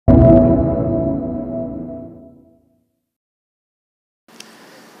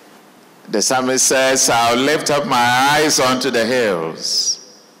The psalmist says, I'll lift up my eyes unto the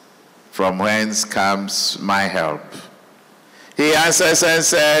hills, from whence comes my help. He answers and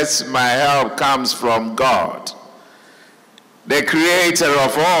says, my help comes from God, the creator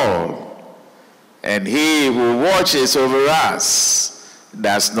of all, and he who watches over us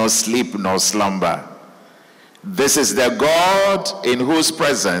does not sleep nor slumber. This is the God in whose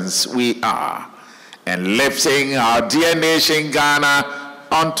presence we are, and lifting our dear nation Ghana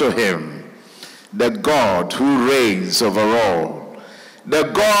unto him, the God who reigns over all, the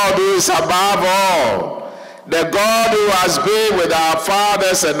God who is above all, the God who has been with our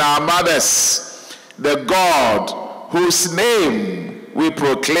fathers and our mothers, the God whose name we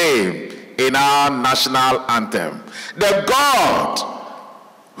proclaim in our national anthem, the God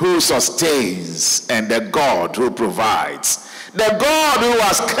who sustains and the God who provides, the God who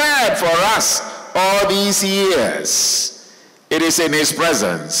has cared for us all these years. It is in his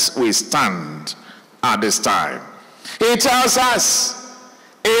presence we stand at this time. He tells us,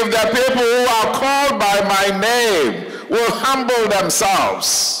 if the people who are called by my name will humble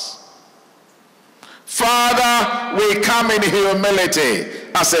themselves, Father, we come in humility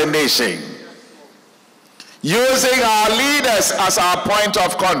as a nation, using our leaders as our point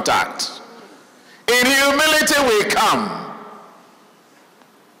of contact. In humility we come.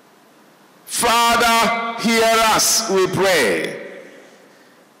 Father, hear us, we pray.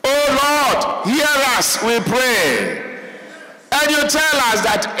 Oh Lord, hear us, we pray. And you tell us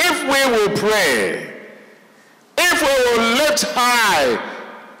that if we will pray, if we will lift high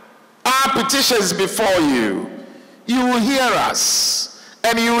our petitions before you, you will hear us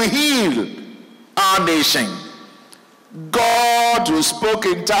and you will heal our nation. God who spoke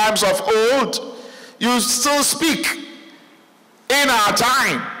in times of old, you still speak in our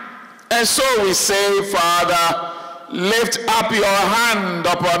time. And so we say, Father, lift up your hand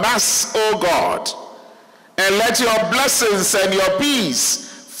upon us, O God, and let your blessings and your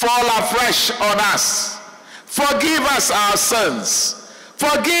peace fall afresh on us. Forgive us our sins.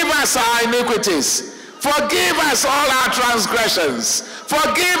 Forgive us our iniquities. Forgive us all our transgressions.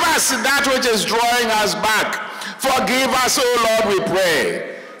 Forgive us that which is drawing us back. Forgive us, O Lord, we pray.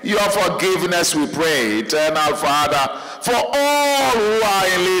 Your forgiveness, we pray, eternal Father, for all who are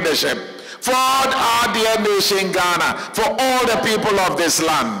in leadership, for our dear nation Ghana, for all the people of this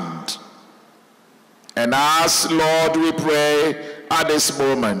land. And as, Lord, we pray at this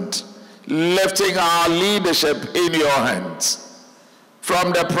moment, lifting our leadership in your hands,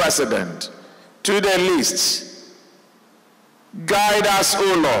 from the president to the least. Guide us,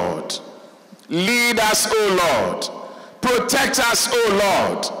 O Lord. Lead us, O Lord. Protect us, O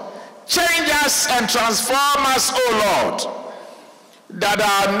Lord. Change us and transform us, O Lord, that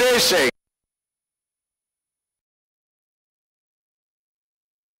our nation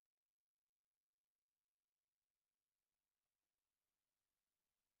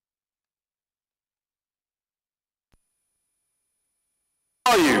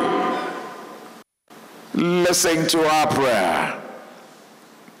you. Listen to our prayer.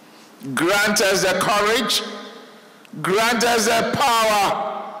 Grant us the courage, grant us the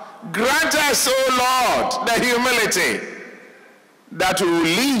power, grant us, O Lord, the humility that will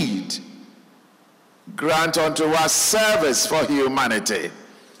lead. Grant unto us service for humanity.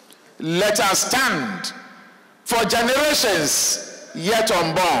 Let us stand for generations yet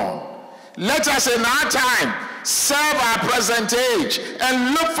unborn. Let us in our time serve our present age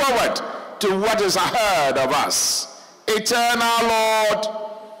and look forward to what is ahead of us. Eternal Lord,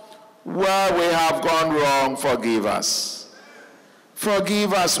 where we have gone wrong, forgive us.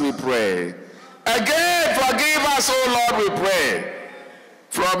 Forgive us, we pray. Again, forgive us, O Lord, we pray.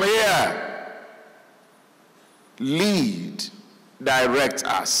 From here, lead, direct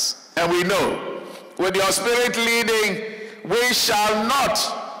us. And we know, with your Spirit leading, we shall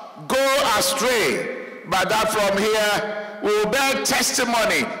not go astray, but that from here we will bear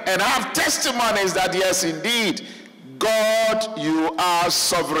testimony and have testimonies that yes, indeed, God, you are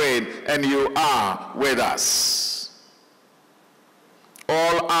sovereign and you are with us.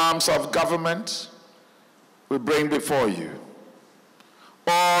 All arms of government we bring before you.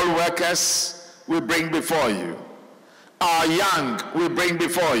 All workers we bring before you. Our young we bring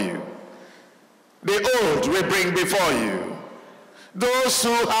before you. The old we bring before you. Those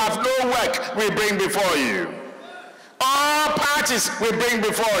who have no work we bring before you. All parties we bring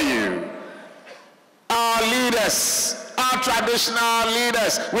before you. Our leaders, our traditional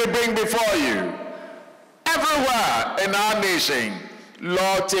leaders we bring before you. Everywhere in our nation,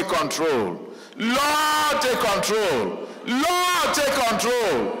 Lord, take control. Lord, take control. Lord, take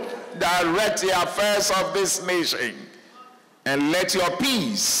control. Direct the affairs of this nation. And let your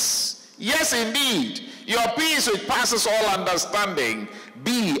peace, Yes, indeed, your peace which passes all understanding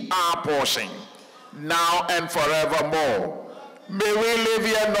be our portion, now and forevermore. May we live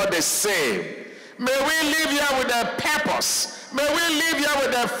here not the same. May we live here with a purpose. May we live here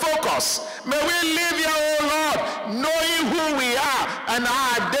with a focus. May we live here, oh Lord, knowing who we are and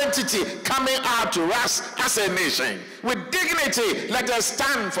our identity coming out to us as a nation. With dignity, let us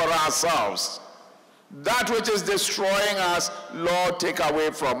stand for ourselves. That which is destroying us, Lord, take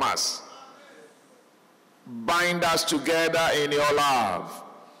away from us. Bind us together in your love.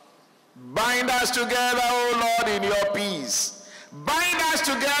 Bind us together, oh Lord, in your peace. Bind us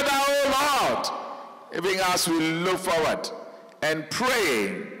together, oh Lord, even as we look forward and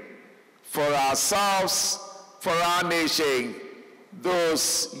pray for ourselves, for our nation,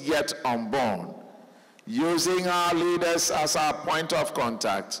 those yet unborn. Using our leaders as our point of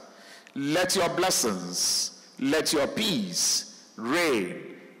contact, let your blessings, let your peace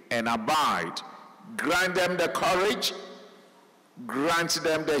reign and abide. Grant them the courage, grant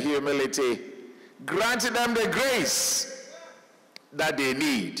them the humility, grant them the grace that they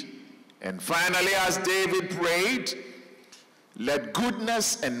need. And finally, as David prayed, let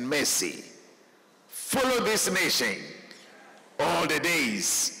goodness and mercy follow this nation all the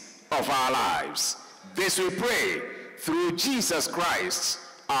days of our lives. This we pray through Jesus Christ,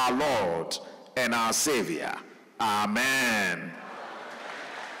 our Lord and our Savior. Amen.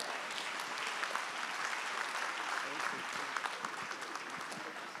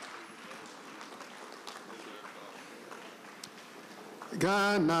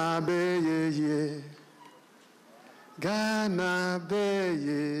 Ghana be ye, Ghana be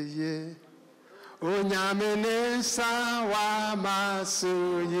ye, Onyamene sawa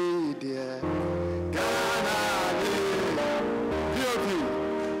masu ye dear. Ghana be,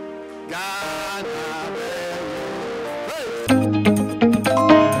 Ghana be ye.